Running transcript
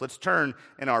Let's turn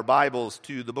in our Bibles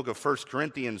to the book of 1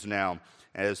 Corinthians now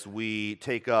as we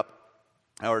take up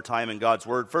our time in God's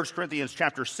Word. 1 Corinthians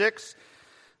chapter 6,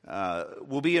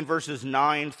 we'll be in verses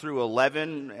 9 through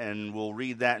 11, and we'll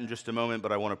read that in just a moment,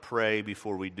 but I want to pray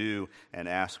before we do and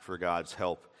ask for God's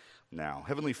help now.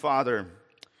 Heavenly Father,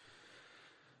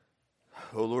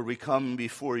 oh Lord, we come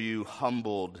before you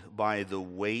humbled by the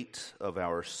weight of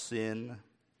our sin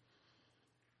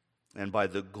and by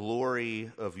the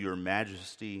glory of your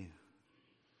majesty.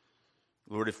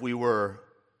 Lord, if we were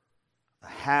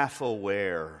half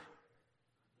aware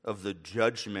of the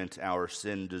judgment our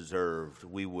sin deserved,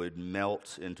 we would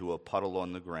melt into a puddle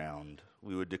on the ground.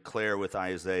 We would declare with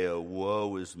Isaiah,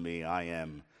 "Woe is me, I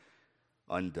am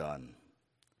undone."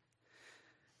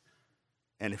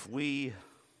 And if we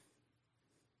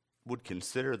would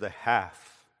consider the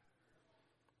half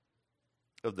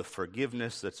of the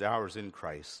forgiveness that's ours in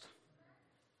Christ,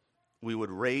 we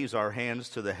would raise our hands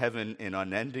to the heaven in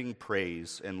unending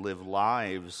praise and live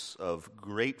lives of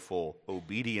grateful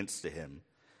obedience to Him.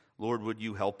 Lord, would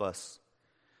you help us?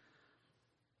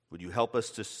 Would you help us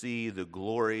to see the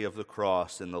glory of the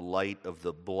cross in the light of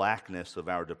the blackness of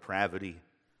our depravity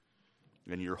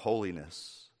and your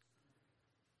holiness?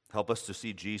 Help us to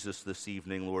see Jesus this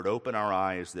evening. Lord, open our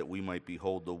eyes that we might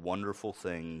behold the wonderful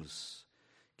things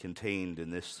contained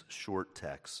in this short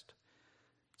text.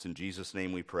 It's in Jesus'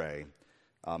 name we pray.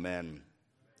 Amen.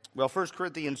 Well, 1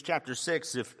 Corinthians chapter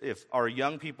 6, if our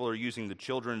young people are using the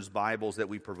children's Bibles that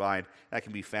we provide, that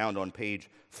can be found on page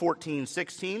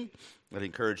 1416. I'd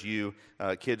encourage you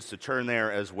kids to turn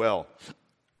there as well.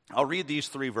 I'll read these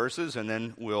three verses, and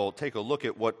then we'll take a look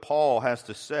at what Paul has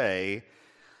to say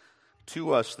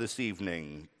to us this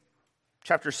evening.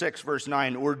 Chapter 6, verse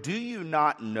 9, "Or do you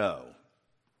not know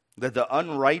that the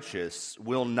unrighteous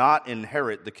will not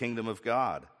inherit the kingdom of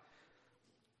God?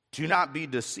 Do not be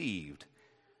deceived.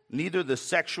 Neither the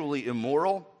sexually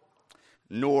immoral,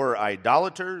 nor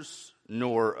idolaters,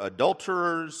 nor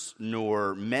adulterers,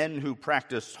 nor men who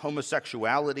practice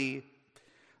homosexuality,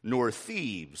 nor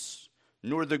thieves,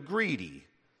 nor the greedy,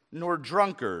 nor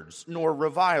drunkards, nor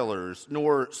revilers,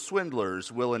 nor swindlers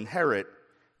will inherit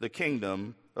the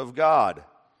kingdom of God.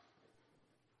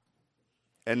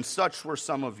 And such were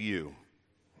some of you.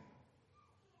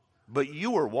 But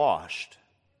you were washed,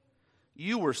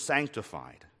 you were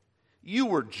sanctified, you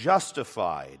were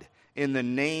justified in the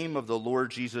name of the Lord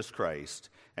Jesus Christ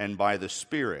and by the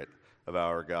Spirit of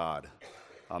our God."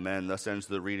 Amen. Thus ends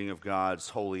the reading of God's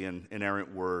holy and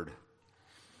inerrant word.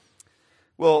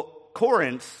 Well,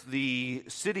 Corinth, the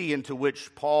city into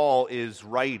which Paul is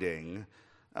writing,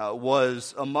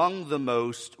 was among the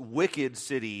most wicked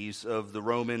cities of the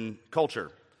Roman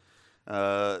culture.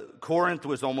 Corinth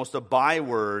was almost a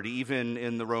byword even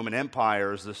in the Roman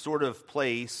Empire as the sort of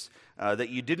place that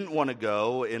you didn't want to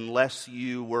go unless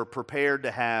you were prepared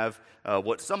to have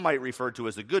what some might refer to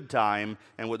as a good time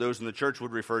and what those in the church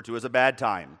would refer to as a bad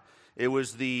time. It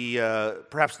was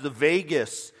perhaps the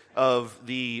Vegas of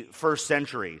the first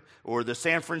century, or the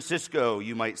San Francisco,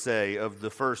 you might say, of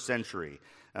the first century.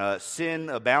 Sin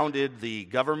abounded, the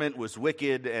government was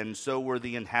wicked, and so were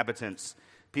the inhabitants.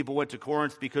 People went to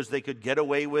Corinth because they could get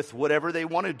away with whatever they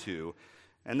wanted to.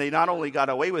 And they not only got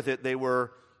away with it, they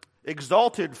were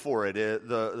exalted for it.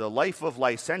 The life of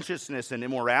licentiousness and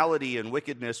immorality and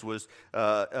wickedness was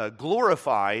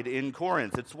glorified in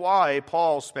Corinth. It's why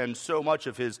Paul spends so much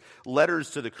of his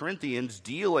letters to the Corinthians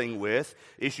dealing with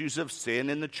issues of sin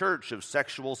in the church, of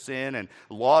sexual sin and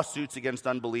lawsuits against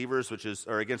unbelievers,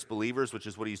 against believers, which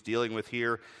is what he's dealing with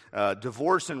here,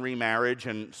 divorce and remarriage,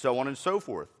 and so on and so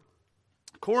forth.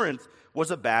 Corinth was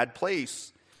a bad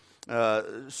place.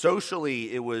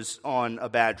 Socially, it was on a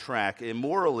bad track.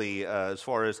 Immorally, as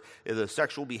far as the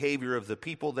sexual behavior of the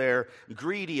people there,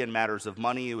 greedy in matters of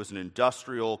money. It was an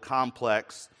industrial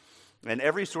complex. And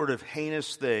every sort of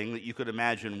heinous thing that you could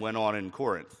imagine went on in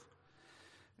Corinth.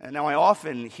 And now I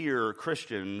often hear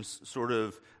Christians sort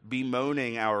of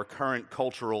bemoaning our current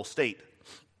cultural state,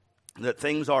 that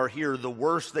things are here the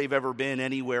worst they've ever been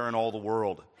anywhere in all the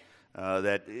world.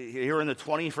 That here in the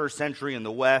 21st century in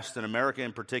the West, and America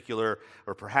in particular,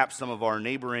 or perhaps some of our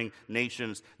neighboring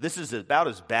nations, this is about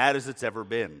as bad as it's ever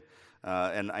been.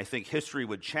 And I think history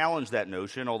would challenge that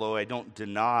notion, although I don't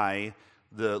deny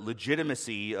the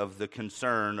legitimacy of the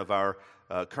concern of our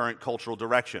current cultural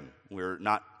direction. We're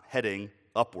not heading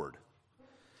upward.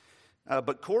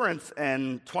 But Corinth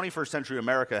and 21st century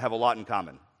America have a lot in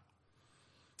common.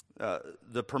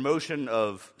 The promotion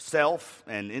of self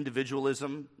and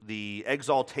individualism, the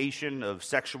exaltation of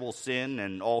sexual sin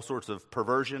and all sorts of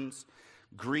perversions,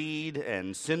 greed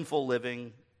and sinful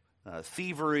living,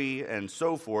 thievery, and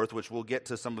so forth, which we'll get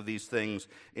to some of these things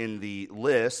in the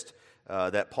list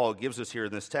that Paul gives us here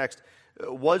in this text,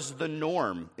 was the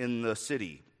norm in the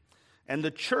city. And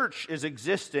the church is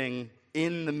existing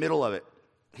in the middle of it.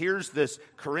 Here's this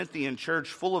Corinthian church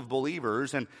full of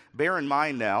believers, and bear in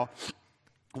mind now,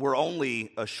 we're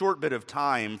only a short bit of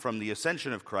time from the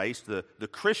ascension of Christ. The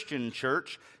Christian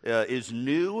church is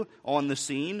new on the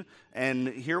scene, and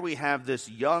here we have this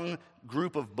young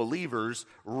group of believers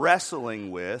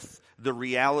wrestling with the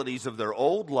realities of their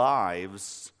old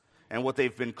lives and what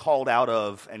they've been called out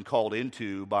of and called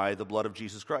into by the blood of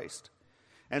Jesus Christ.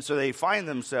 And so they find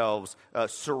themselves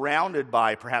surrounded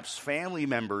by perhaps family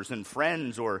members and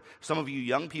friends, or some of you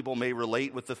young people may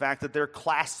relate with the fact that their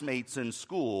classmates in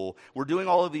school were doing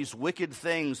all of these wicked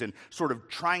things and sort of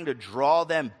trying to draw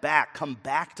them back, come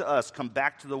back to us, come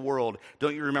back to the world.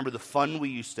 Don't you remember the fun we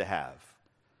used to have?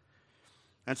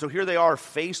 And so here they are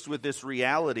faced with this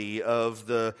reality of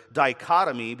the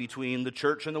dichotomy between the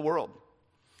church and the world,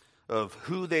 of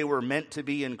who they were meant to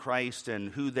be in Christ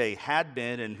and who they had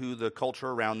been and who the culture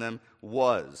around them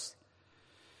was.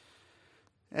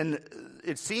 And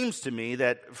it seems to me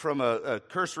that from a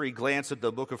cursory glance at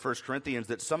the book of 1 Corinthians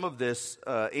that some of this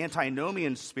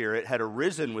antinomian spirit had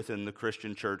arisen within the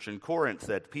Christian church in Corinth,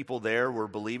 that people there were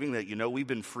believing that, we've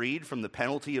been freed from the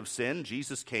penalty of sin.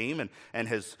 Jesus came and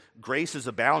his grace has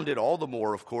abounded all the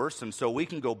more, of course, and so we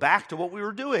can go back to what we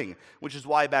were doing, which is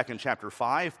why back in chapter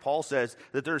 5, Paul says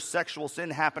that there's sexual sin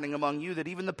happening among you that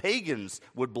even the pagans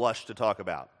would blush to talk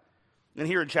about. And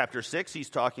here in chapter 6, he's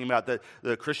talking about that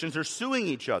the Christians are suing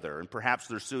each other, and perhaps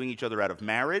they're suing each other out of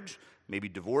marriage. Maybe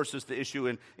divorce is the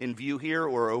issue in view here,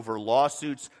 or over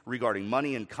lawsuits regarding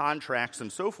money and contracts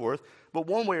and so forth. But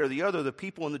one way or the other, the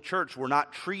people in the church were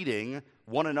not treating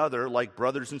one another like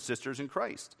brothers and sisters in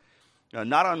Christ.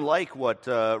 Not unlike what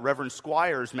Reverend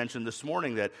Squires mentioned this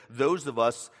morning, that those of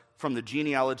us from the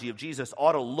genealogy of Jesus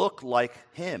ought to look like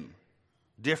him,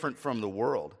 different from the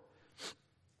world.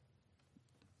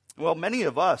 Well, many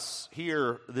of us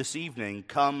here this evening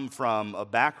come from a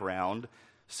background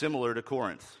similar to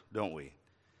Corinth, don't we?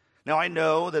 Now, I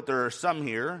know that there are some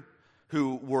here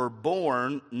who were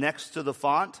born next to the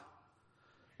font,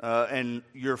 and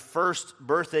your first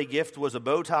birthday gift was a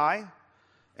bow tie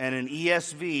and an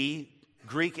ESV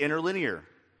Greek interlinear.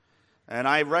 And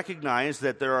I recognize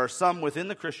that there are some within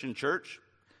the Christian church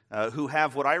who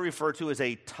have what I refer to as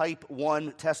a type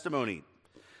 1 testimony.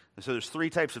 And so there's 3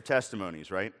 types of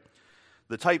testimonies, right?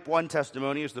 The type 1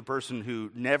 testimony is the person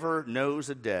who never knows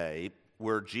a day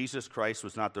where Jesus Christ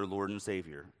was not their Lord and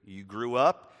Savior. You grew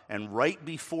up, and right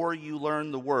before you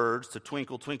learned the words to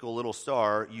Twinkle, Twinkle, Little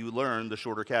Star, you learned the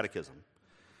Shorter Catechism.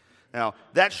 Now,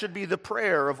 that should be the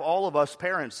prayer of all of us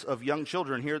parents of young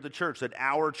children here at the church, that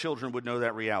our children would know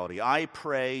that reality. I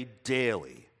pray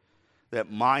daily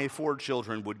that my 4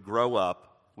 children would grow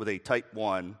up with a type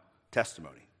 1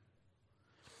 testimony.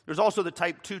 There's also the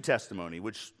type 2 testimony,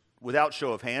 which, without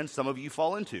show of hands, some of you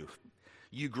fall into.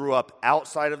 You grew up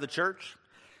outside of the church,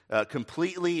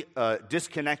 completely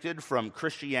disconnected from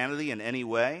Christianity in any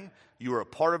way. You were a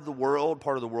part of the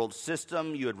world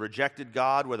system. You had rejected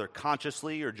God, whether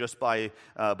consciously or just by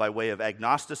way of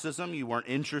agnosticism. You weren't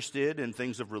interested in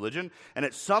things of religion. And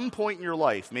at some point in your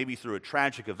life, maybe through a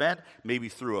tragic event, maybe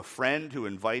through a friend who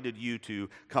invited you to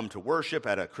come to worship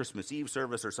at a Christmas Eve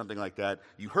service or something like that,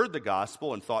 you heard the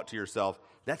gospel and thought to yourself,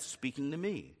 that's speaking to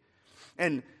me.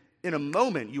 And in a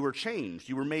moment, you were changed.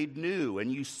 You were made new,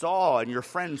 and you saw, and your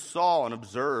friends saw and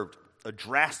observed a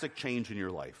drastic change in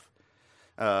your life.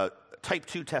 Type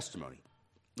 2 testimony.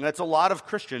 And that's a lot of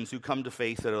Christians who come to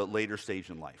faith at a later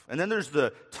stage in life. And then there's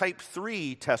the type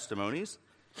 3 testimonies.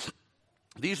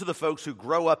 These are the folks who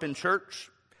grow up in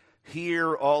church,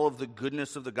 hear all of the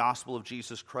goodness of the gospel of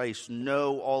Jesus Christ,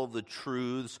 know all of the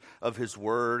truths of his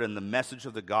word and the message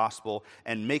of the gospel,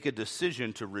 and make a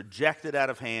decision to reject it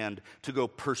out of hand, to go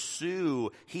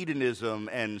pursue hedonism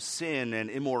and sin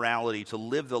and immorality, to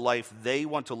live the life they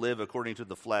want to live according to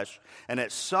the flesh. And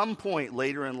at some point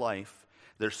later in life,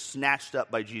 they're snatched up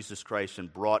by Jesus Christ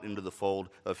and brought into the fold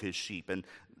of his sheep. And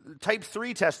type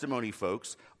 3 testimony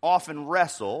folks often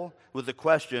wrestle with the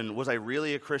question, was I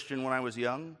really a Christian when I was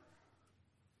young?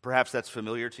 Perhaps that's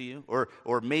familiar to you.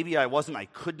 Or maybe I wasn't, I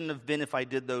couldn't have been if I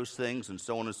did those things, and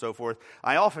so on and so forth.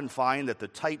 I often find that the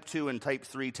type 2 and type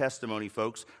 3 testimony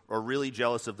folks are really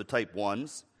jealous of the type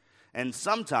 1s. And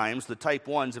sometimes the type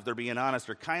 1s, if they're being honest,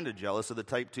 are kind of jealous of the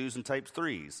type 2s and type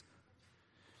 3s.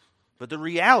 But the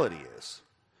reality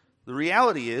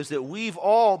is that we've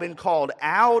all been called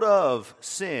out of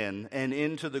sin and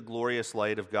into the glorious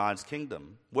light of God's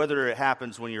kingdom. Whether it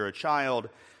happens when you're a child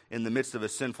in the midst of a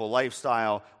sinful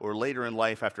lifestyle or later in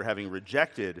life after having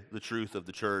rejected the truth of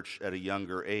the church at a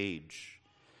younger age.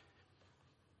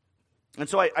 And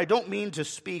so I don't mean to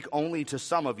speak only to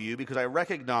some of you, because I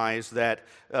recognize that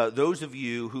those of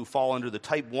you who fall under the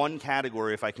type 1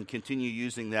 category, if I can continue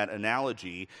using that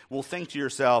analogy, will think to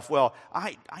yourself, well,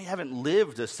 I haven't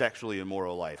lived a sexually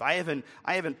immoral life. I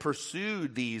haven't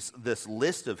pursued this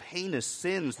list of heinous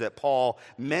sins that Paul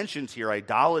mentions here,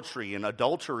 idolatry and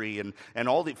adultery and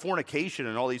all the fornication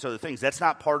and all these other things. That's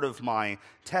not part of my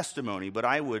testimony, but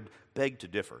I would beg to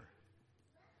differ.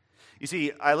 You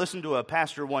see, I listened to a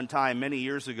pastor one time many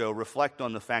years ago reflect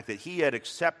on the fact that he had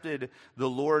accepted the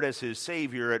Lord as his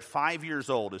Savior at 5 years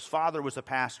old. His father was a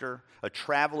pastor, a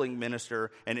traveling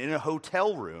minister, and in a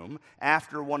hotel room,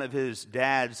 after one of his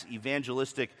dad's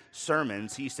evangelistic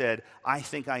sermons, he said, "I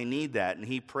think I need that." And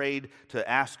he prayed to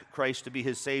ask Christ to be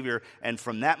his Savior, and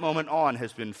from that moment on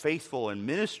has been faithful in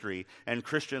ministry and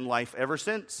Christian life ever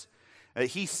since.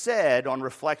 He said, on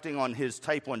reflecting on his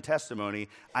type 1 testimony,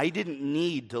 I didn't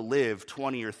need to live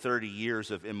 20 or 30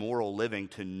 years of immoral living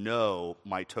to know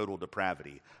my total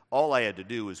depravity. All I had to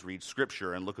do was read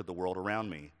Scripture and look at the world around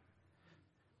me.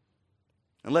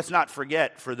 And let's not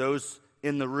forget, for those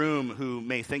in the room who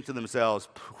may think to themselves,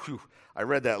 I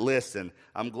read that list and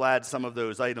I'm glad some of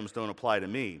those items don't apply to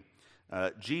me.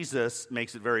 Jesus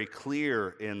makes it very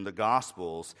clear in the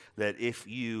Gospels that if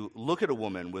you look at a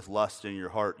woman with lust in your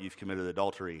heart, you've committed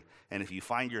adultery. And if you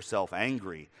find yourself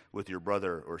angry with your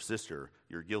brother or sister,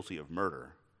 you're guilty of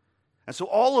murder. And so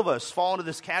all of us fall into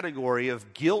this category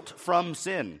of guilt from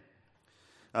sin.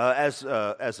 As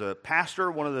a pastor,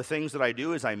 one of the things that I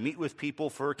do is I meet with people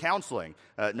for counseling,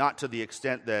 not to the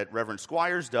extent that Reverend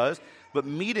Squires does, but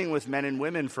meeting with men and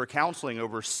women for counseling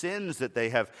over sins that they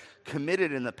have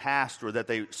committed in the past or that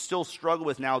they still struggle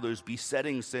with now, those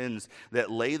besetting sins that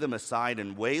lay them aside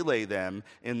and waylay them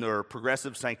in their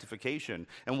progressive sanctification.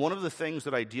 And one of the things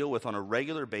that I deal with on a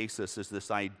regular basis is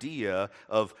this idea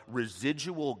of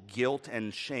residual guilt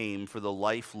and shame for the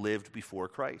life lived before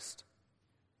Christ.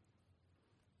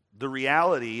 The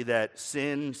reality that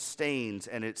sin stains,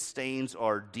 and its stains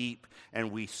are deep, and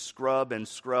we scrub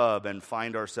and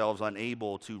find ourselves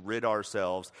unable to rid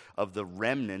ourselves of the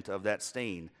remnant of that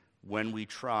stain when we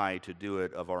try to do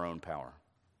it of our own power.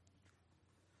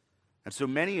 And so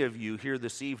many of you here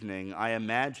this evening, I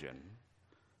imagine,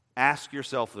 ask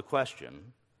yourself the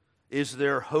question, is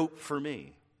there hope for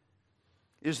me?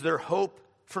 Is there hope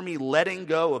for me letting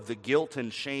go of the guilt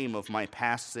and shame of my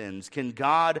past sins? Can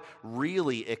God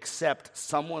really accept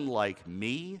someone like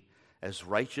me as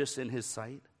righteous in his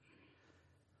sight?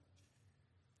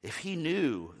 If he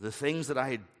knew the things that I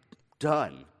had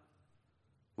done,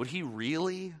 would he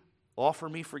really offer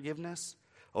me forgiveness?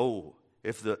 Oh,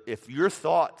 if your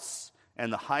thoughts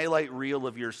and the highlight reel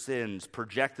of your sins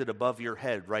projected above your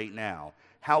head right now,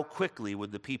 how quickly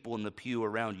would the people in the pew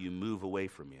around you move away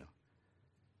from you?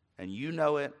 And you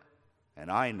know it,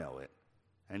 and I know it,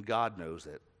 and God knows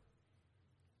it.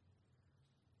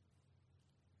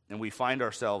 And we find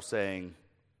ourselves saying,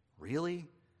 really?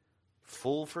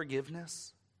 Full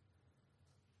forgiveness?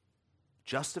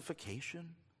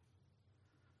 Justification?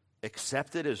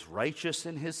 Accepted as righteous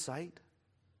in his sight?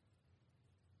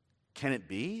 Can it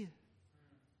be?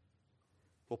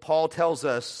 Well, Paul tells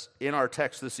us in our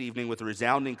text this evening with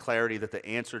resounding clarity that the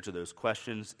answer to those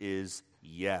questions is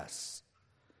yes.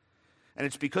 And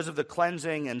it's because of the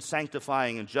cleansing and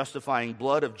sanctifying and justifying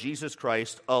blood of Jesus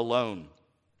Christ alone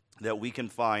that we can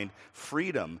find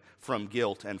freedom from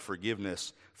guilt and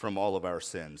forgiveness from all of our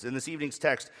sins. In this evening's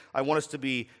text, I want us to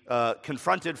be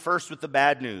confronted first with the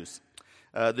bad news.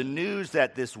 The news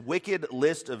that this wicked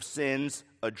list of sins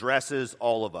addresses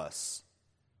all of us.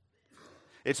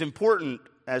 It's important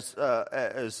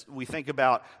as we think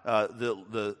about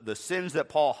the sins that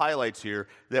Paul highlights here,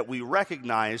 that we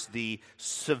recognize the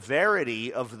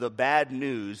severity of the bad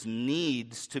news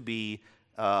needs to be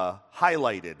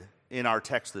highlighted in our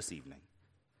text this evening.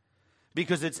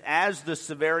 Because it's as the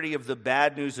severity of the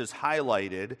bad news is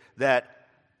highlighted that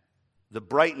the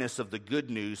brightness of the good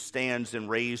news stands in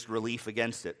raised relief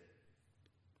against it.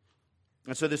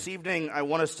 And so this evening, I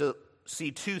want us to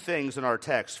see two things in our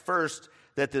text. First,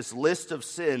 that this list of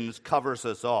sins covers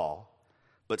us all.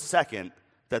 But second,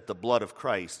 that the blood of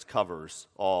Christ covers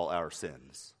all our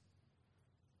sins.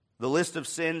 The list of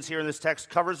sins here in this text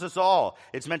covers us all.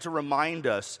 It's meant to remind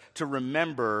us to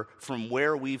remember from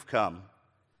where we've come.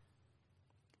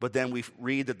 But then we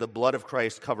read that the blood of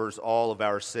Christ covers all of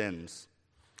our sins.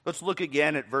 Let's look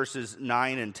again at verses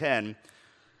 9 and 10.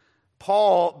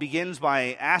 Paul begins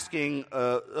by asking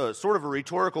sort of a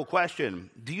rhetorical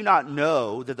question. Do you not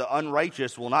know that the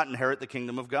unrighteous will not inherit the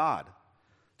kingdom of God?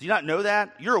 Do you not know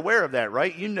that? You're aware of that,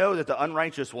 right? You know that the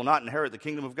unrighteous will not inherit the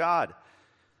kingdom of God.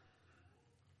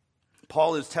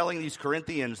 Paul is telling these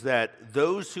Corinthians that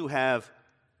those who have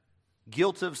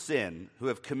guilt of sin, who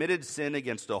have committed sin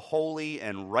against a holy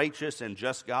and righteous and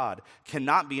just God,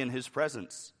 cannot be in his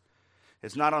presence.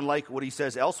 It's not unlike what he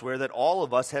says elsewhere, that all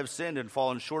of us have sinned and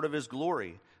fallen short of his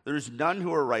glory. There's none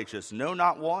who are righteous, no,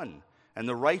 not one. And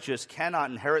the righteous cannot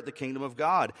inherit the kingdom of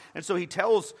God. And so he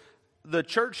tells the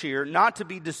church here not to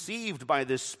be deceived by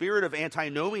this spirit of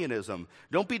antinomianism.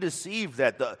 Don't be deceived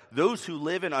that those who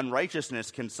live in unrighteousness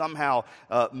can somehow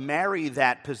marry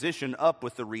that position up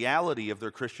with the reality of their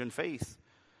Christian faith.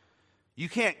 You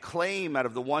can't claim out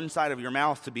of the one side of your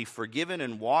mouth to be forgiven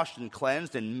and washed and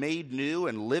cleansed and made new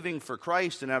and living for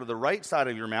Christ, and out of the right side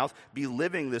of your mouth be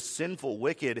living this sinful,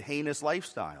 wicked, heinous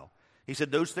lifestyle. He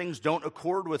said those things don't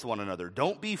accord with one another.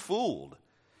 Don't be fooled.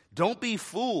 Don't be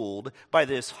fooled by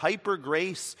this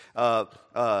hyper-grace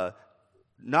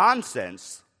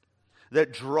nonsense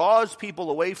that draws people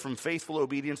away from faithful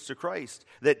obedience to Christ,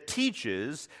 that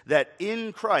teaches that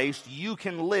in Christ you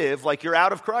can live like you're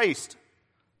out of Christ.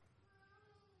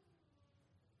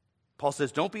 Paul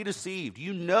says, don't be deceived.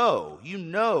 You know,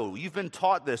 you've been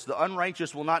taught this. The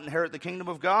unrighteous will not inherit the kingdom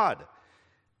of God.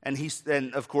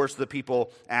 And of course, the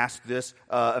people ask this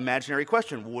imaginary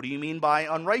question. What do you mean by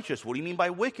unrighteous? What do you mean by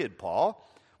wicked, Paul?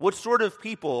 What sort of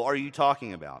people are you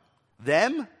talking about?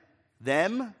 Them?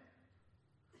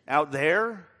 Out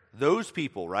there? Those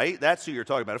people, right? That's who you're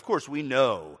talking about. Of course, we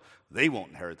know they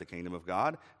won't inherit the kingdom of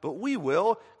God, but we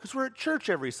will because we're at church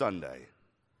every Sunday.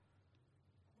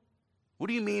 What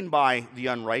do you mean by the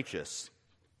unrighteous?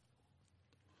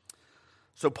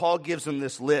 So Paul gives them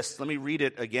this list. Let me read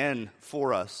it again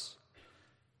for us.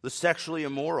 The sexually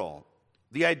immoral,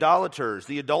 the idolaters,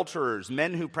 the adulterers,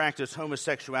 men who practice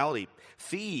homosexuality,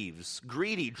 thieves,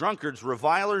 greedy, drunkards,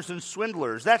 revilers, and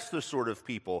swindlers. That's the sort of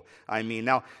people I mean.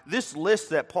 Now, this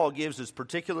list that Paul gives is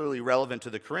particularly relevant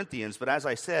to the Corinthians, but as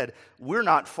I said, we're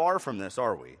not far from this,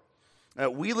 are we?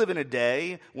 We live in a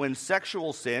day when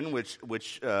sexual sin, which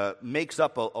makes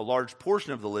up a large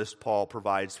portion of the list Paul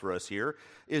provides for us here,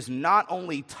 is not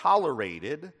only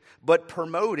tolerated, but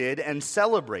promoted and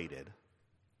celebrated.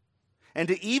 And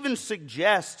to even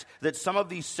suggest that some of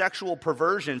these sexual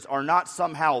perversions are not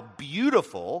somehow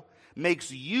beautiful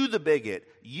makes you the bigot,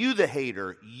 you the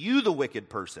hater, you the wicked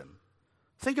person.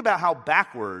 Think about how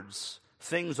backwards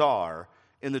things are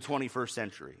in the 21st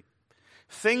century.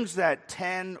 Things that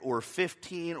 10 or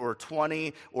 15 or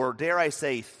 20 or dare I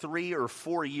say 3 or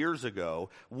 4 years ago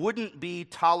wouldn't be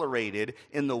tolerated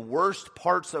in the worst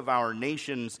parts of our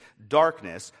nation's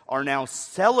darkness are now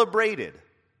celebrated.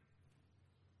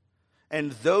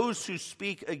 And those who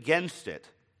speak against it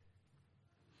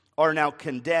are now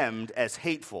condemned as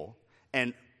hateful,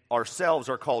 and ourselves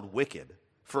are called wicked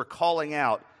for calling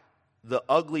out the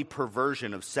ugly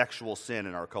perversion of sexual sin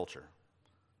in our culture.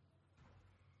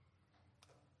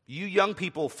 You young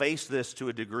people face this to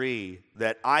a degree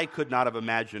that I could not have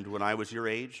imagined when I was your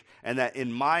age, and that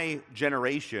in my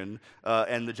generation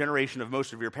and the generation of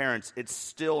most of your parents, it's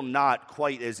still not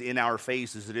quite as in our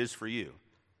face as it is for you.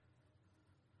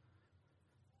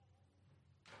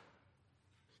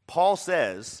 Paul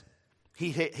says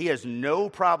he has no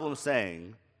problem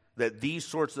saying that these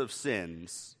sorts of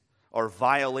sins are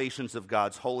violations of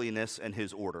God's holiness and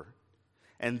his order.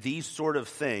 And these sort of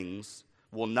things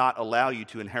will not allow you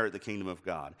to inherit the kingdom of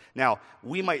God. Now,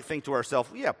 we might think to ourselves,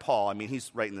 yeah, Paul, I mean, he's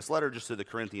writing this letter just to the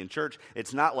Corinthian church.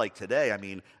 It's not like today. I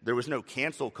mean, there was no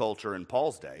cancel culture in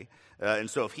Paul's day. And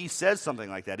so if he says something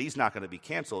like that, he's not going to be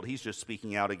canceled. He's just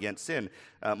speaking out against sin.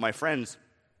 My friends,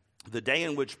 the day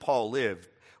in which Paul lived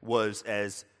was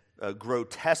as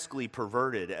grotesquely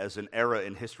perverted as an era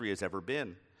in history has ever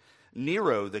been.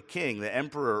 Nero, the king, the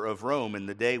emperor of Rome, in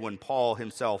the day when Paul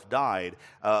himself died,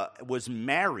 was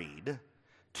married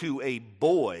to a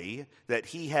boy that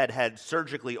he had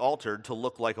surgically altered to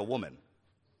look like a woman.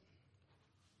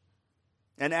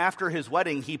 And after his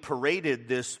wedding, he paraded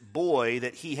this boy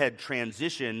that he had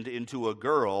transitioned into a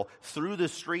girl through the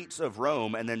streets of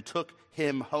Rome and then took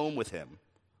him home with him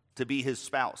to be his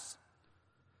spouse.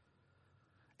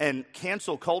 And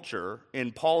cancel culture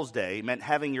in Paul's day meant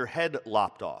having your head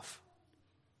lopped off.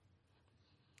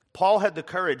 Paul had the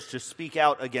courage to speak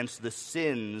out against the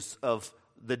sins of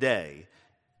the day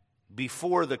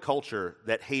before the culture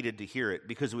that hated to hear it,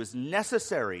 because it was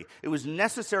necessary. It was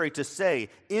necessary to say,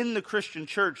 in the Christian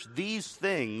church, these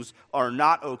things are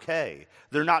not okay.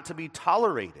 They're not to be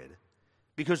tolerated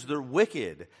because they're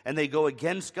wicked and they go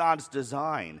against God's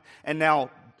design. And now,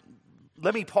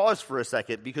 let me pause for a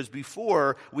second, because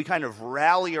before we kind of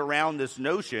rally around this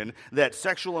notion that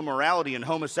sexual immorality and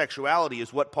homosexuality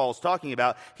is what Paul's talking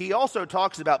about, he also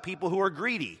talks about people who are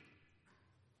greedy,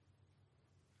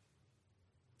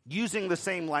 using the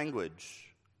same language.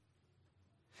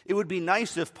 It would be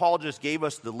nice if Paul just gave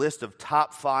us the list of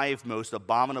top 5 most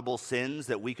abominable sins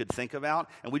that we could think about,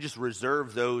 and we just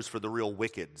reserved those for the real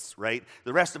wickeds, right?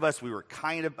 The rest of us, we were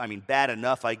kind of, bad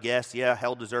enough, I guess. Yeah,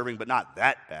 hell-deserving, but not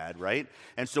that bad, right?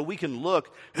 And so we can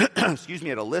look, at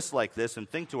a list like this and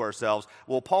think to ourselves,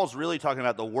 well, Paul's really talking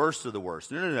about the worst of the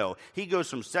worst. No. He goes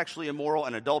from sexually immoral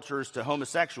and adulterers to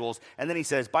homosexuals, and then he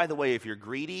says, by the way, if you're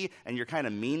greedy and you're kind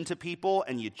of mean to people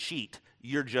and you cheat,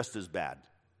 you're just as bad.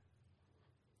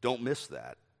 Don't miss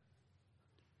that.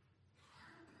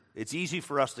 It's easy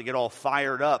for us to get all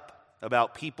fired up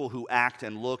about people who act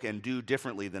and look and do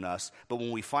differently than us, but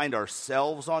when we find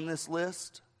ourselves on this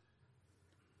list,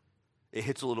 it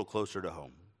hits a little closer to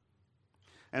home.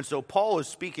 And so Paul is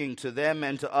speaking to them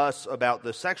and to us about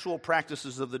the sexual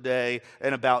practices of the day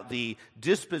and about the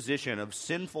disposition of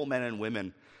sinful men and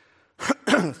women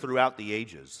throughout the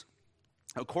ages.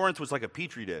 Now, Corinth was like a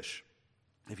petri dish.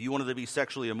 If you wanted to be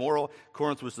sexually immoral,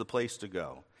 Corinth was the place to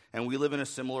go. And we live in a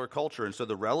similar culture, and so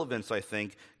the relevance, I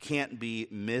think, can't be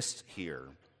missed here.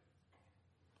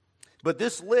 But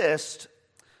this list,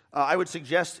 I would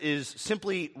suggest, is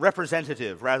simply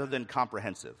representative rather than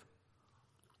comprehensive.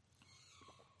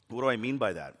 What do I mean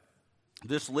by that?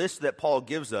 This list that Paul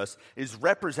gives us is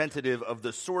representative of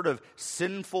the sort of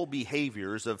sinful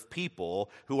behaviors of people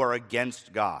who are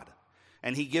against God.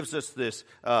 And he gives us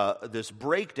this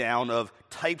breakdown of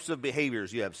types of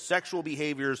behaviors. You have sexual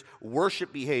behaviors,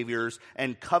 worship behaviors,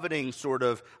 and coveting sort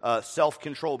of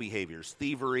self-control behaviors,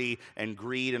 thievery and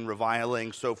greed and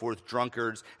reviling, so forth,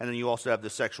 drunkards. And then you also have the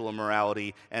sexual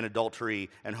immorality and adultery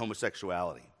and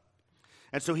homosexuality.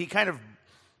 And so he kind of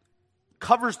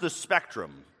covers the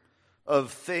spectrum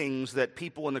of things that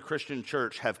people in the Christian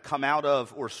church have come out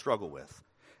of or struggle with.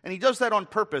 And he does that on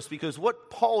purpose because what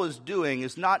Paul is doing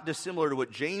is not dissimilar to what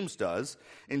James does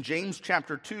in James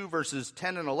chapter 2, verses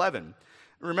 10 and 11.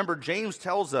 Remember, James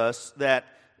tells us that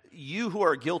you who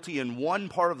are guilty in one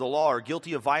part of the law are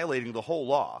guilty of violating the whole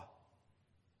law.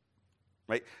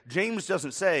 Right? James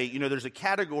doesn't say, there's a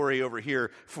category over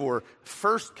here for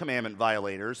first commandment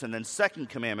violators, and then second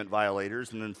commandment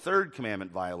violators, and then third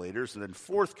commandment violators, and then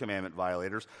fourth commandment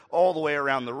violators, all the way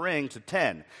around the ring to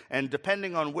 10. And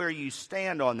depending on where you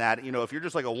stand on that, if you're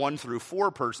just like a 1 through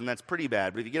 4 person, that's pretty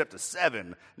bad. But if you get up to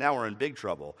 7, now we're in big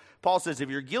trouble. Paul says if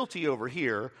you're guilty over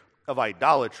here of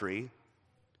idolatry,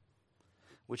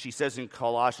 which he says in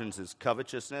Colossians is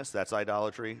covetousness, that's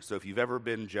idolatry. So if you've ever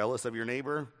been jealous of your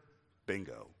neighbor,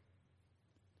 bingo.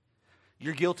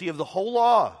 You're guilty of the whole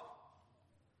law.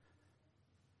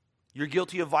 You're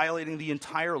guilty of violating the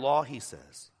entire law, he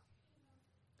says.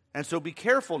 And so be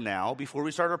careful now before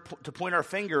we start to point our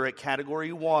finger at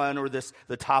category 1 or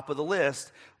the top of the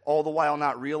list, all the while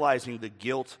not realizing the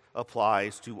guilt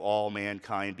applies to all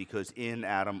mankind because in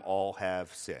Adam all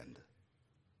have sinned.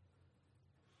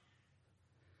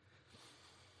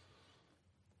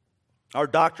 Our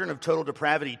doctrine of total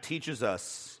depravity teaches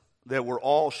us that we're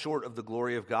all short of the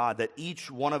glory of God, that each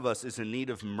one of us is in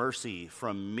need of mercy,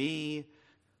 from me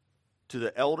to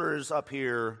the elders up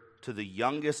here, to the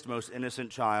youngest, most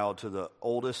innocent child, to the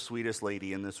oldest, sweetest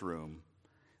lady in this room.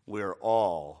 We're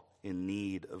all in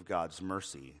need of God's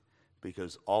mercy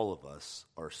because all of us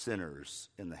are sinners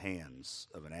in the hands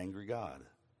of an angry God.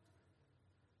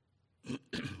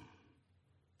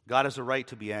 God has a right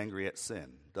to be angry at sin,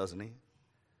 doesn't he?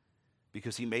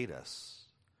 Because he made us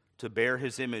to bear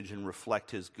his image and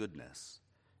reflect his goodness.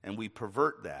 And we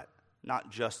pervert that, not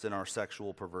just in our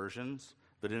sexual perversions,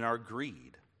 but in our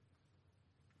greed,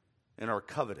 in our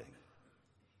coveting,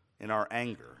 in our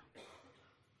anger,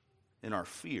 in our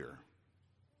fear,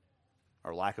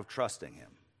 our lack of trusting him,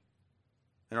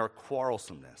 in our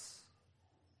quarrelsomeness,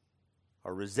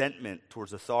 our resentment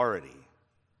towards authority,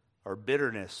 our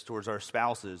bitterness towards our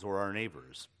spouses or our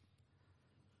neighbors,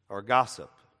 our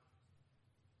gossip,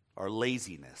 our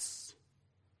laziness.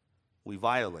 We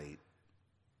violate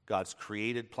God's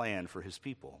created plan for his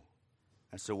people.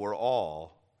 And so we're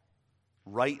all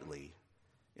rightly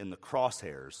in the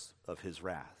crosshairs of his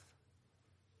wrath.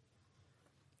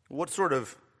 What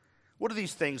do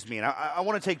these things mean? I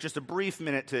want to take just a brief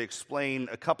minute to explain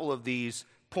a couple of these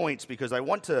points because I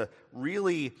want to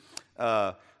really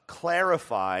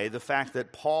clarify the fact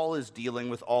that Paul is dealing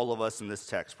with all of us in this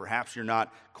text. Perhaps you're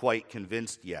not quite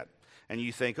convinced yet. and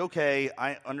you think, okay,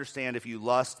 I understand if you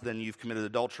lust, then you've committed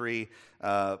adultery.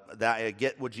 That I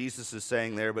get what Jesus is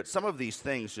saying there, but some of these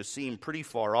things just seem pretty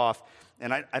far off,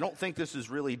 and I don't think this is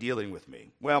really dealing with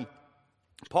me. Well,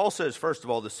 Paul says, first of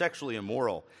all, the sexually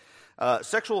immoral.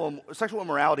 Sexual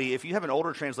immorality, if you have an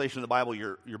older translation of the Bible,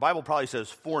 your Bible probably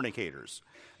says fornicators,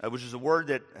 which is a word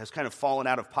that has kind of fallen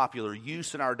out of popular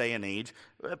use in our day and age,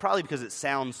 probably because it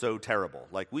sounds so terrible.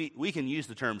 Like, we can use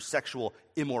the term sexual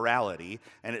immorality,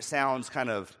 and it sounds kind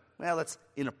of, well, that's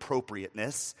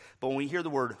inappropriateness. But when we hear the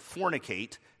word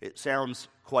fornicate, it sounds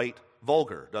quite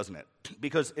vulgar, doesn't it?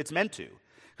 Because it's meant to.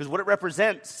 Because what it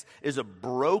represents is a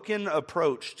broken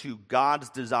approach to God's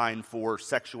design for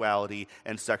sexuality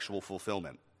and sexual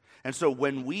fulfillment. And so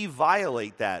when we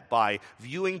violate that by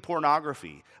viewing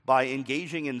pornography, by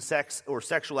engaging in sex or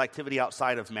sexual activity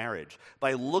outside of marriage,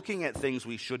 by looking at things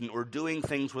we shouldn't or doing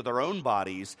things with our own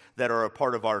bodies that are a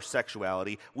part of our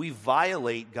sexuality, we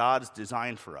violate God's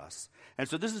design for us. And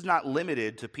so this is not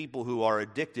limited to people who are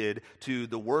addicted to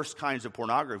the worst kinds of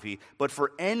pornography, but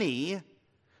for any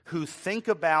who think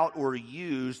about or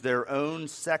use their own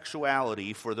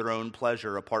sexuality for their own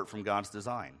pleasure apart from God's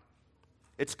design.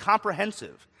 It's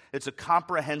comprehensive. It's a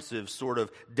comprehensive sort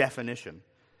of definition.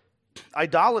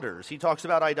 Idolaters, he talks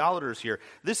about idolaters here.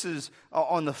 This is,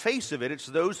 on the face of it, it's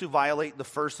those who violate the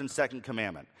first and second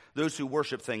commandment. Those who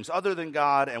worship things other than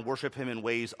God and worship him in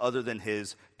ways other than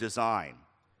his design.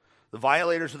 The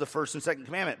violators of the first and second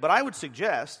commandment. But I would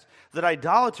suggest that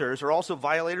idolaters are also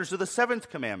violators of the seventh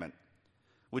commandment,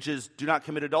 which is do not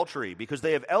commit adultery, because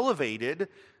they have elevated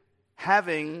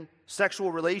having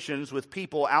sexual relations with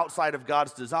people outside of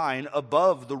God's design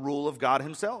above the rule of God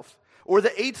himself. Or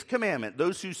the eighth commandment,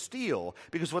 those who steal,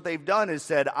 because what they've done is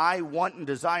said, I want and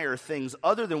desire things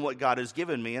other than what God has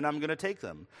given me, and I'm going to take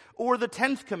them. Or the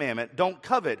 10th commandment, don't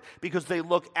covet, because they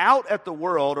look out at the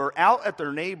world or out at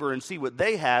their neighbor and see what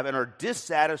they have and are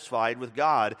dissatisfied with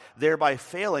God, thereby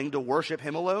failing to worship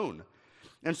him alone.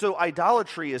 And so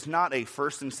idolatry is not a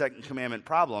first and second commandment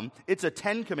problem. It's a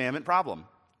 10 commandment problem.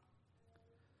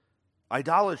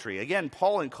 Idolatry. Again,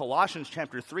 Paul in Colossians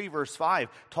chapter 3, verse 5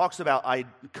 talks about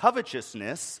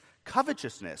covetousness.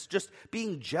 Covetousness, just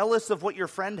being jealous of what your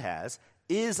friend has,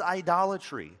 is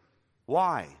idolatry.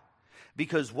 Why?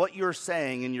 Because what you're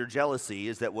saying in your jealousy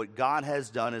is that what God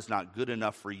has done is not good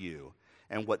enough for you,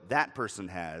 and what that person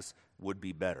has would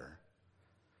be better.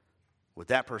 What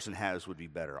that person has would be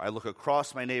better. I look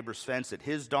across my neighbor's fence at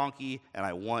his donkey, and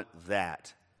I want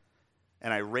that.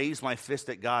 And I raise my fist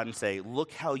at God and say,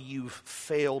 look how you've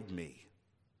failed me.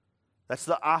 That's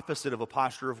the opposite of a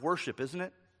posture of worship, isn't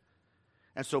it?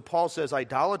 And so Paul says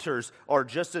idolaters are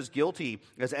just as guilty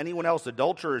as anyone else.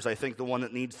 Adulterers, I think, the one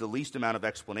that needs the least amount of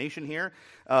explanation here.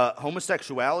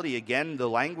 Homosexuality, again, the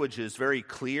language is very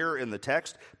clear in the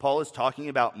text. Paul is talking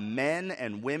about men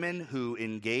and women who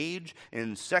engage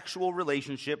in sexual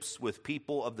relationships with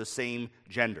people of the same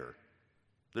gender.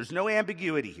 There's no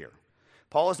ambiguity here.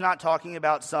 Paul is not talking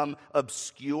about some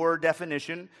obscure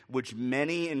definition, which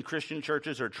many in Christian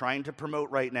churches are trying to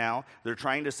promote right now. They're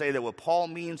trying to say that what Paul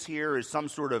means here is some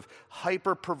sort of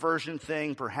hyper-perversion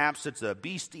thing. Perhaps it's a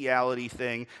bestiality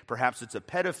thing. Perhaps it's a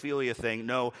pedophilia thing.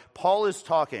 No, Paul is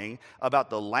talking about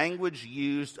the language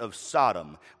used of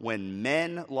Sodom, when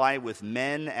men lie with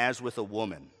men as with a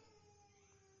woman.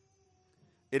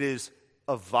 It is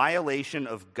a violation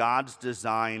of God's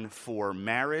design for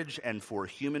marriage and for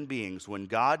human beings. When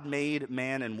God made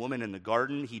man and woman in the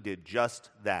garden, he did just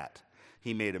that.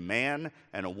 He made a man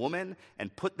and a woman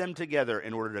and put them together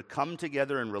in order to come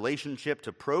together in relationship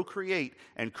to procreate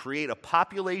and create a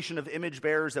population of image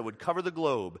bearers that would cover the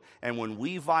globe. And when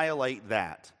we violate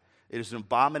that, it is an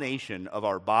abomination of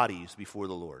our bodies before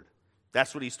the Lord.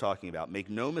 That's what he's talking about. Make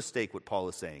no mistake what Paul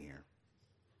is saying here.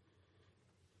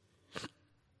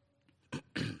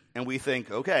 And we think,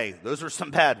 okay, those are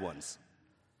some bad ones.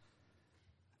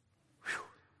 Whew,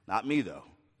 not me, though.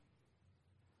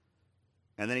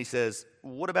 And then he says,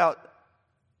 what about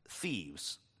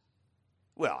thieves?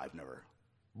 Well, I've never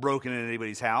broken into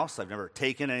anybody's house. I've never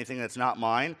taken anything that's not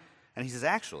mine. And he says,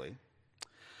 actually,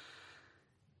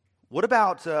 what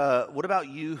about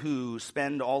you who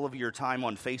spend all of your time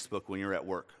on Facebook when you're at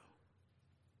work?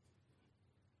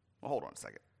 Well, hold on a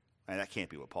second. That can't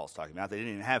be what Paul's talking about. They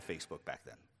didn't even have Facebook back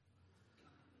then.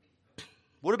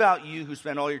 What about you who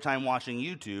spend all your time watching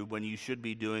YouTube when you should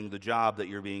be doing the job that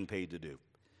you're being paid to do?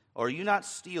 Are you not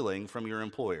stealing from your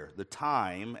employer the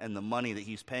time and the money that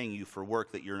he's paying you for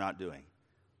work that you're not doing?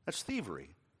 That's thievery.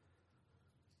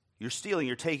 You're stealing.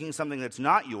 You're taking something that's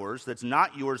not yours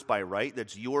by right,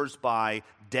 that's yours by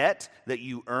debt that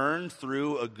you earned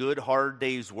through a good, hard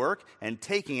day's work, and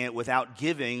taking it without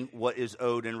giving what is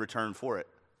owed in return for it.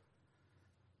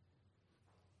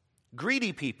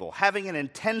 Greedy people having an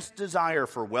intense desire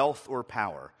for wealth or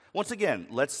power. Once again,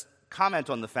 let's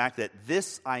comment on the fact that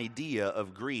this idea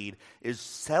of greed is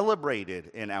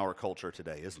celebrated in our culture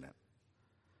today, isn't it?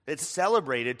 It's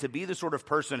celebrated to be the sort of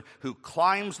person who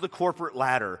climbs the corporate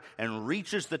ladder and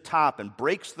reaches the top and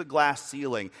breaks the glass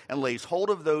ceiling and lays hold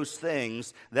of those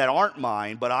things that aren't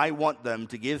mine, but I want them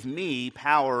to give me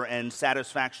power and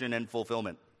satisfaction and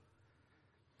fulfillment.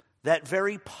 That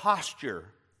very posture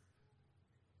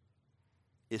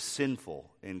is sinful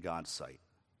in God's sight.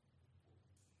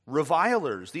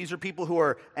 Revilers, these are people who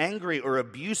are angry or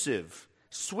abusive.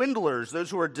 Swindlers,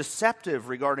 those who are deceptive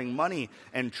regarding money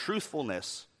and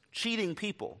truthfulness. Cheating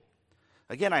people.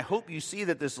 Again, I hope you see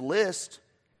that this list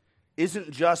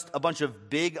isn't just a bunch of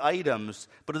big items,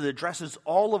 but it addresses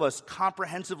all of us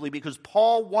comprehensively, because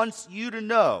Paul wants you to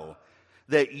know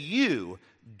that you,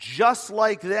 just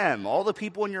like them, all the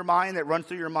people in your mind that run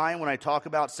through your mind when I talk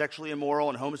about sexually immoral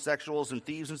and homosexuals and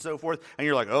thieves and so forth, and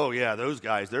you're like, oh yeah, those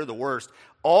guys, they're the worst.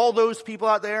 All those people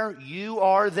out there, you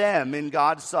are them in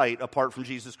God's sight apart from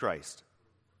Jesus Christ.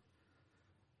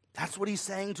 That's what he's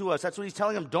saying to us. That's what he's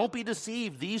telling them. Don't be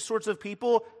deceived. These sorts of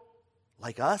people,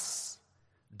 like us,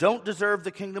 don't deserve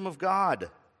the kingdom of God.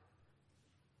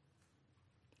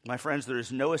 My friends, there is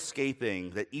no escaping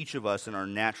that each of us in our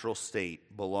natural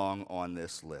state belong on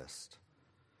this list.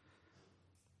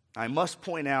 I must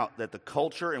point out that the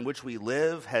culture in which we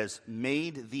live has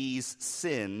made these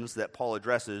sins that Paul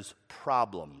addresses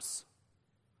problems,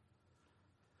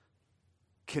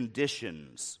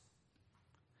 conditions.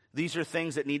 These are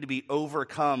things that need to be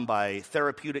overcome by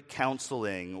therapeutic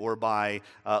counseling or by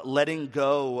letting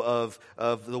go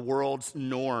of the world's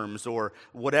norms or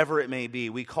whatever it may be.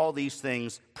 We call these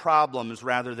things problems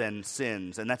rather than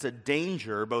sins, and that's a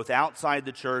danger both outside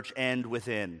the church and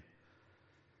within.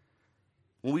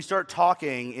 When we start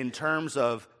talking in terms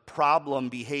of problem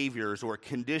behaviors or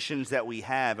conditions that we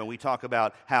have, and we talk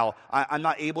about how I'm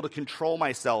not able to control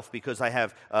myself because I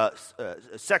have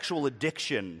sexual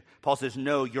addiction, Paul says,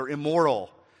 no, you're immoral.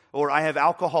 Or I have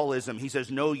alcoholism. He says,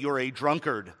 no, you're a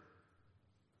drunkard.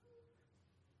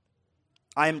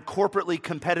 I am corporately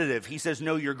competitive. He says,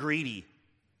 no, you're greedy.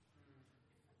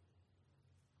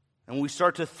 And when we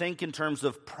start to think in terms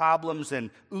of problems and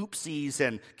oopsies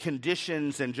and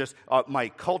conditions and just my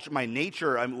culture, my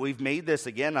nature, we've made this,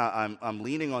 again, I'm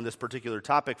leaning on this particular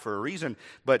topic for a reason,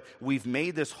 but we've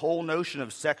made this whole notion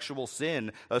of sexual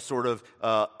sin a sort of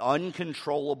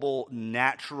uncontrollable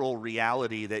natural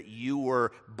reality that you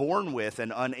were born with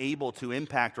and unable to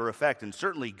impact or affect. And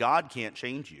certainly God can't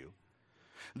change you.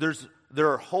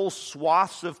 There are whole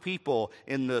swaths of people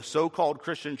in the so-called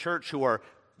Christian church who are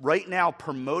right now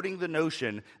promoting the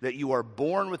notion that you are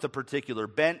born with a particular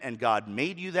bent and God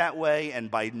made you that way, and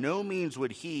by no means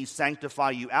would he sanctify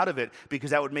you out of it,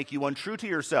 because that would make you untrue to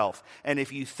yourself. And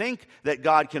if you think that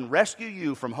God can rescue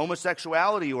you from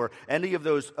homosexuality or any of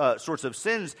those sorts of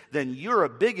sins, then you're a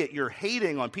bigot. You're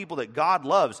hating on people that God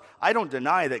loves. I don't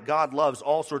deny that God loves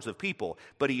all sorts of people,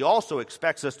 but he also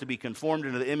expects us to be conformed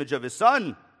into the image of his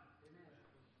Son.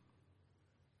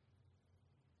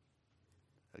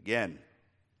 Again,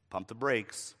 pump the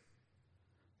brakes,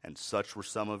 and such were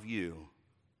some of you.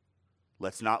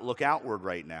 Let's not look outward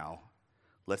right now.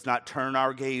 Let's not turn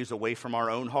our gaze away from our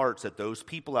own hearts at those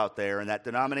people out there and that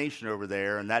denomination over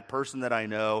there and that person that I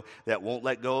know that won't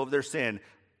let go of their sin.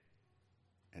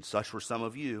 And such were some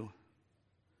of you.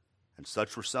 And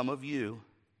such were some of you.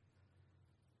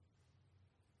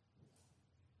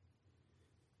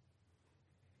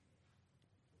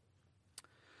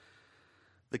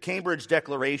 The Cambridge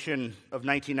Declaration of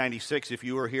 1996, if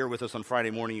you were here with us on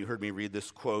Friday morning, you heard me read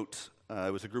this quote.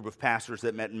 It was a group of pastors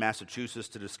that met in Massachusetts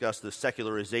to discuss the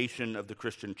secularization of the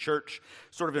Christian church,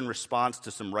 sort of in response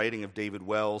to some writing of David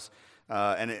Wells.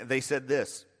 And they said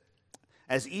this: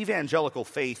 as evangelical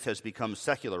faith has become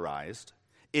secularized,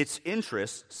 its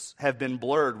interests have been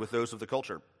blurred with those of the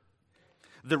culture.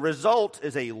 The result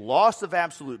is a loss of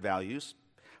absolute values,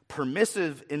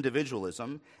 permissive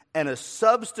individualism, and a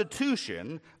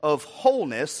substitution of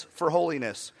wholeness for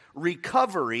holiness,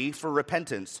 recovery for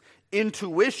repentance,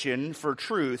 intuition for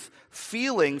truth,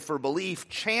 feeling for belief,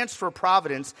 chance for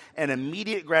providence, and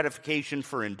immediate gratification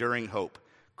for enduring hope.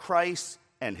 Christ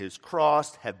and his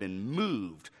cross have been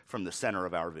moved from the center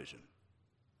of our vision.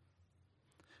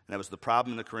 And that was the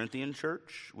problem in the Corinthian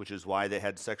church, which is why they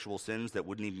had sexual sins that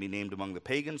wouldn't even be named among the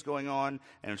pagans going on,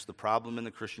 and it's the problem in the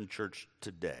Christian church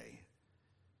today.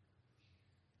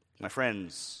 My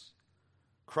friends,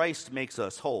 Christ makes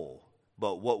us whole,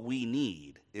 but what we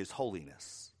need is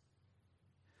holiness.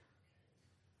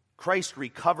 Christ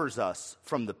recovers us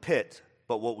from the pit,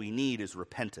 but what we need is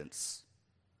repentance.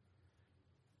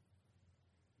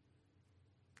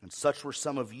 And such were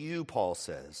some of you, Paul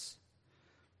says.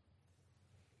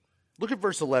 Look at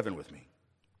verse 11 with me.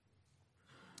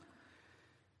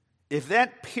 If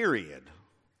that period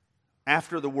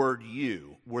after the word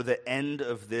you were the end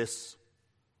of this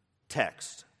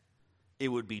text, it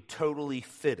would be totally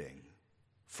fitting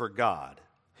for God,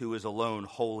 who is alone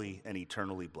holy and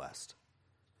eternally blessed.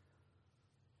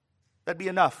 That'd be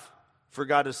enough for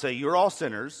God to say, you're all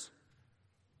sinners,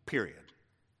 period.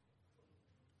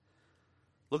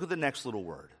 Look at the next little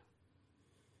word.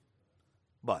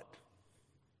 But.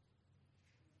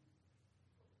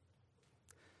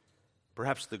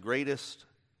 Perhaps the greatest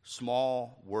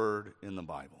small word in the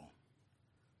Bible.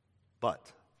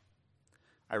 But.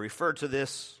 I referred to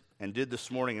this and did this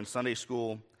morning in Sunday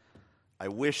school. I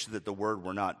wish that the word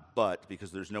were not but,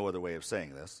 because there's no other way of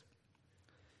saying this.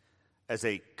 As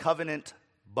a covenant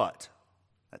but.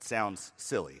 That sounds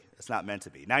silly. It's not meant to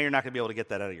be. Now you're not going to be able to get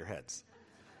that out of your heads.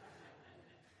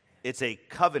 It's a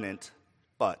covenant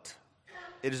but.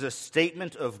 It is a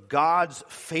statement of God's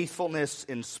faithfulness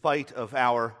in spite of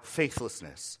our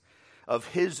faithlessness, of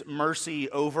His mercy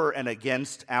over and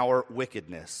against our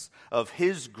wickedness, of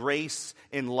His grace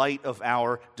in light of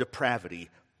our depravity.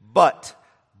 But,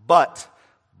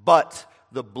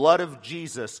 the blood of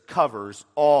Jesus covers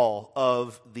all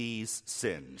of these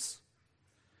sins.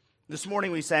 This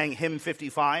morning we sang hymn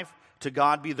 55, To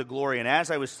God Be the Glory. And as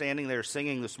I was standing there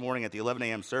singing this morning at the 11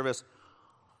 a.m. service,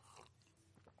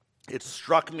 it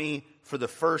struck me for the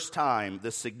first time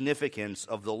the significance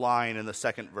of the line in the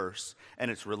second verse and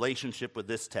its relationship with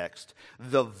this text.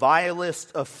 The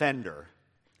vilest offender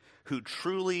who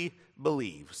truly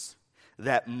believes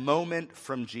that moment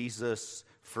from Jesus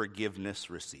forgiveness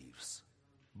receives.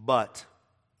 But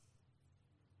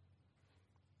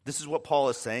this is what Paul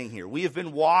is saying here. We have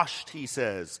been washed, he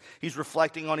says. He's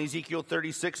reflecting on Ezekiel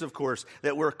 36, of course,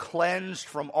 that we're cleansed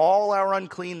from all our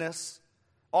uncleanness.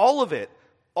 All of it.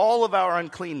 All of our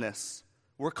uncleanness.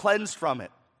 We're cleansed from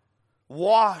it.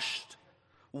 Washed.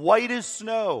 White as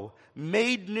snow.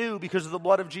 Made new because of the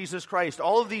blood of Jesus Christ.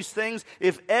 All of these things,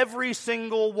 if every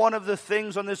single one of the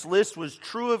things on this list was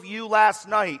true of you last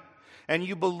night, and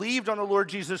you believed on the Lord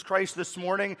Jesus Christ this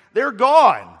morning, they're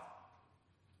gone.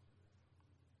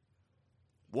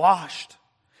 Washed.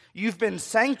 You've been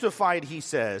sanctified, he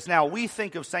says. Now, we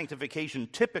think of sanctification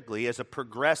typically as a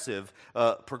progressive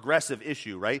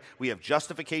issue, right? We have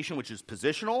justification, which is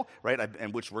positional, right,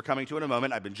 and which we're coming to in a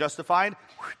moment. I've been justified,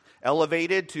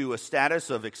 elevated to a status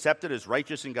of accepted as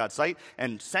righteous in God's sight.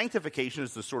 And sanctification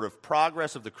is the sort of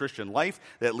progress of the Christian life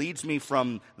that leads me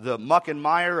from the muck and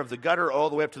mire of the gutter all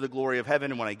the way up to the glory of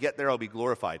heaven. And when I get there, I'll be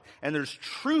glorified. And there's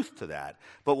truth to that.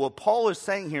 But what Paul is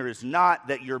saying here is not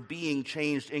that you're being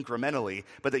changed incrementally,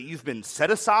 but that you've been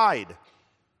set aside.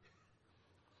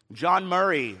 John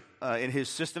Murray, in his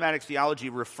systematic theology,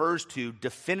 refers to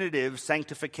definitive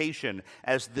sanctification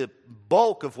as the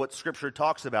bulk of what Scripture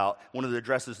talks about when it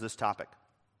addresses this topic.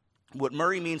 What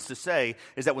Murray means to say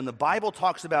is that when the Bible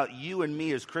talks about you and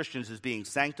me as Christians as being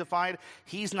sanctified,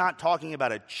 he's not talking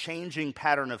about a changing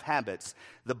pattern of habits.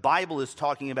 The Bible is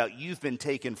talking about you've been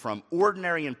taken from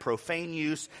ordinary and profane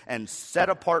use and set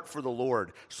apart for the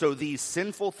Lord. So these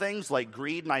sinful things like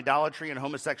greed and idolatry and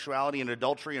homosexuality and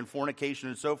adultery and fornication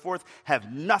and so forth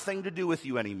have nothing to do with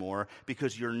you anymore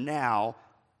because you're now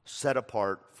set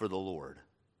apart for the Lord.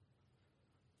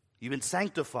 You've been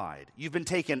sanctified. You've been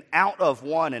taken out of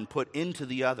one and put into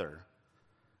the other.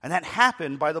 And that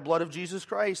happened by the blood of Jesus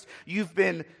Christ. You've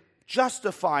been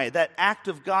justified, that act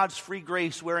of God's free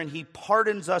grace wherein He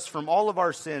pardons us from all of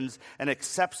our sins and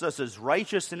accepts us as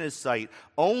righteous in His sight,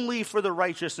 only for the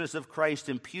righteousness of Christ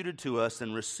imputed to us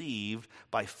and received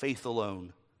by faith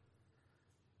alone.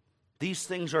 These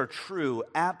things are true,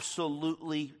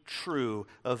 absolutely true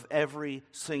of every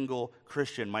single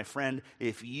Christian. My friend,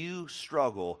 if you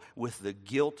struggle with the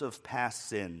guilt of past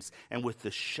sins and with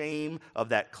the shame of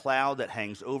that cloud that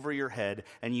hangs over your head,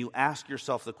 and you ask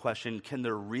yourself the question, can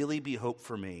there really be hope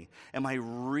for me? Am I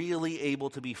really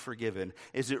able to be forgiven?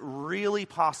 Is it really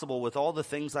possible with all the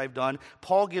things I've done?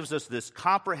 Paul gives us this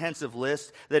comprehensive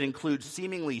list that includes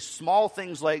seemingly small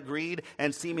things like greed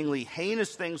and seemingly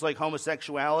heinous things like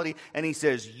homosexuality. And he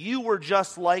says, you were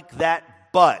just like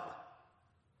that, but.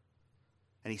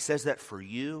 And he says that for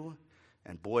you,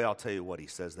 and boy, I'll tell you what, he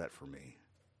says that for me.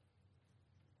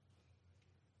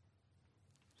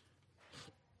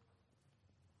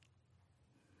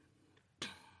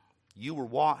 You were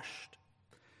washed.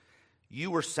 You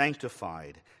were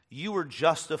sanctified. You were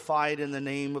justified in the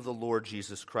name of the Lord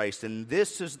Jesus Christ. And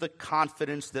this is the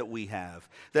confidence that we have,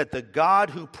 that the God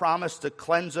who promised to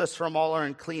cleanse us from all our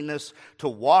uncleanness, to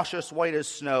wash us white as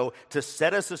snow, to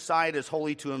set us aside as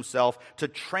holy to himself, to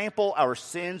trample our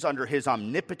sins under his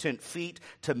omnipotent feet,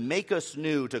 to make us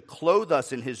new, to clothe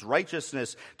us in his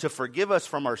righteousness, to forgive us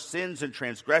from our sins and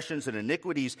transgressions and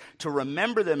iniquities, to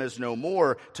remember them as no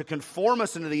more, to conform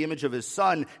us into the image of his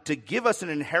Son, to give us an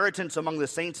inheritance among the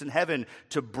saints in heaven,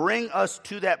 to bring us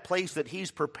to that place that he's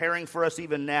preparing for us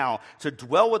even now, to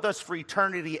dwell with us for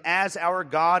eternity as our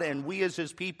God and we as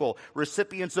his people,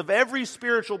 recipients of every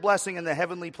spiritual blessing in the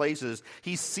heavenly places.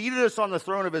 He's seated us on the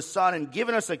throne of his Son and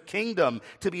given us a kingdom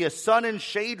to be a sun and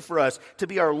shade for us, to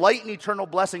be our light and eternal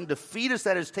blessing, to feed us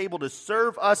at his table, to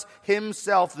serve us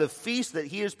himself, the feast that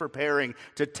he is preparing,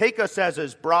 to take us as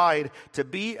his bride, to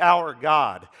be our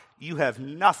God. You have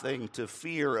nothing to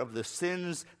fear of the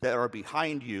sins that are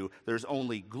behind you. There's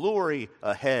only glory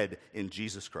ahead in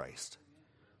Jesus Christ.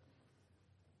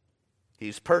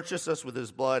 He's purchased us with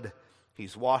his blood.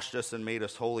 He's washed us and made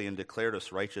us holy and declared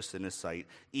us righteous in his sight,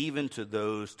 even to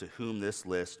those to whom this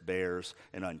list bears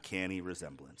an uncanny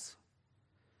resemblance.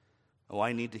 Oh,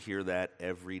 I need to hear that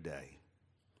every day.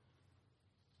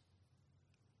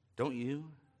 Don't you?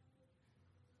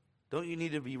 Don't you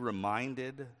need to be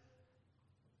reminded?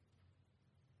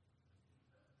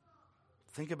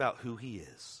 Think about who he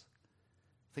is.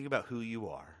 Think about who you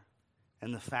are.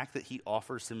 And the fact that he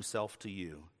offers himself to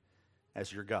you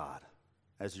as your God,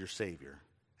 as your Savior,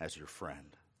 as your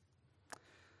friend.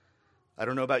 I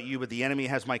don't know about you, but the enemy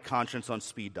has my conscience on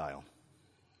speed dial.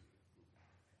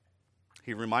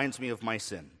 He reminds me of my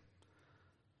sin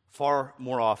far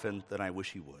more often than I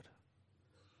wish he would.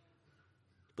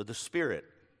 But the Spirit,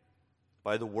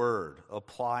 by the Word,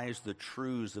 applies the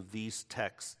truths of these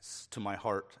texts to my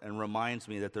heart and reminds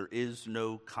me that there is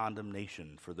no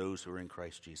condemnation for those who are in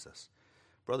Christ Jesus.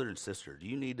 Brother and sister, do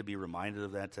you need to be reminded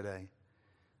of that today?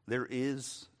 There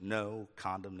is no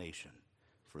condemnation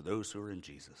for those who are in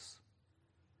Jesus.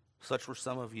 Such were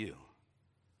some of you.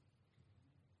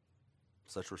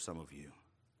 Such were some of you.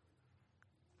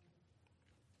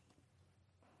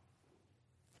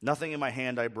 Nothing in my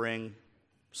hand I bring,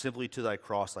 simply to thy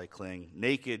cross I cling.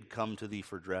 Naked come to thee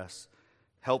for dress,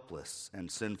 helpless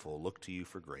and sinful look to you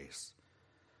for grace.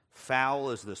 Foul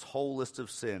as this whole list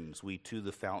of sins, we to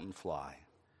the fountain fly.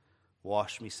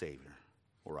 Wash me, Savior,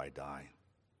 or I die.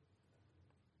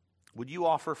 Would you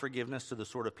offer forgiveness to the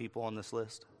sort of people on this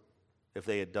list if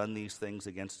they had done these things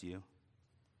against you?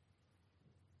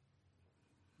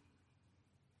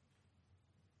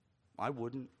 I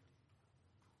wouldn't.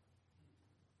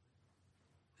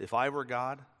 If I were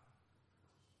God,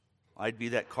 I'd be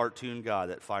that cartoon God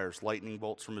that fires lightning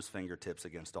bolts from his fingertips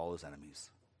against all his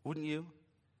enemies. Wouldn't you?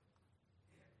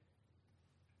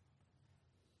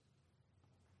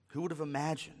 Who would have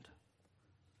imagined?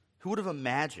 Who would have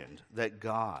imagined that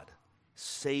God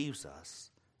saves us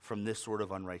from this sort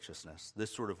of unrighteousness,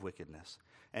 this sort of wickedness?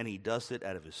 And he does it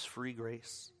out of his free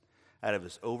grace, out of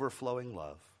his overflowing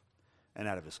love, and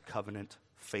out of his covenant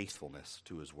faithfulness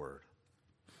to his word.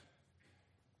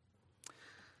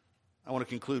 I want to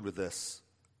conclude with this.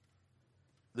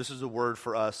 This is a word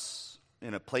for us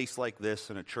in a place like this,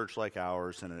 in a church like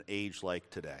ours, in an age like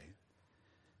today.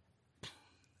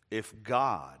 If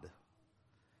God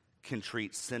can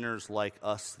treat sinners like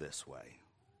us this way,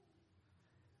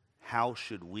 how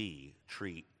should we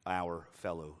treat our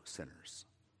fellow sinners?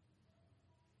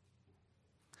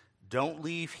 Don't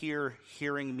leave here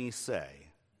hearing me say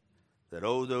that,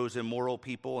 oh, those immoral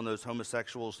people and those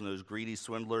homosexuals and those greedy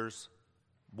swindlers,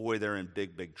 boy, they're in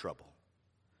big, big trouble.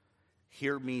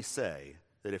 Hear me say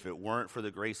that if it weren't for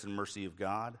the grace and mercy of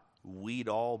God, we'd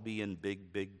all be in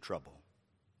big, big trouble.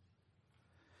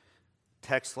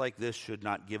 Texts like this should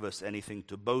not give us anything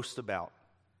to boast about,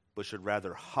 but should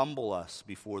rather humble us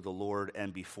before the Lord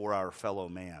and before our fellow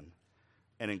man,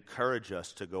 and encourage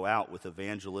us to go out with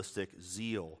evangelistic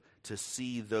zeal to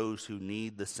see those who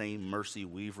need the same mercy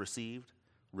we've received,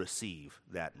 receive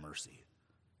that mercy.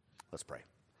 Let's pray.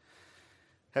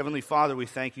 Heavenly Father, we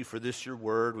thank you for this, your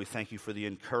word. We thank you for the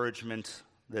encouragement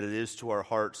that it is to our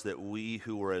hearts that we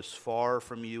who are as far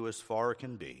from you as far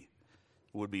can be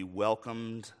would be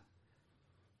welcomed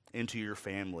into your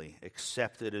family,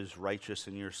 accepted as righteous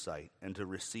in your sight, and to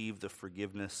receive the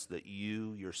forgiveness that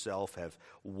you yourself have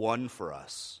won for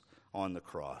us on the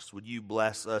cross. Would you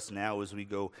bless us now as we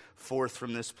go forth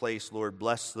from this place, Lord?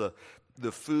 Bless the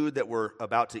food that we're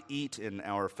about to eat in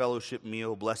our fellowship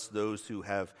meal. Bless those who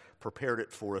have prepared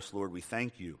it for us, Lord. We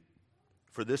thank you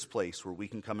for this place where we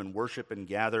can come and worship and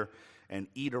gather and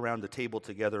eat around the table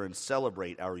together and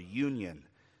celebrate our union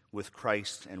with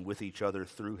Christ and with each other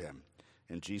through him.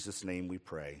 In Jesus' name we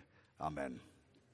pray. Amen.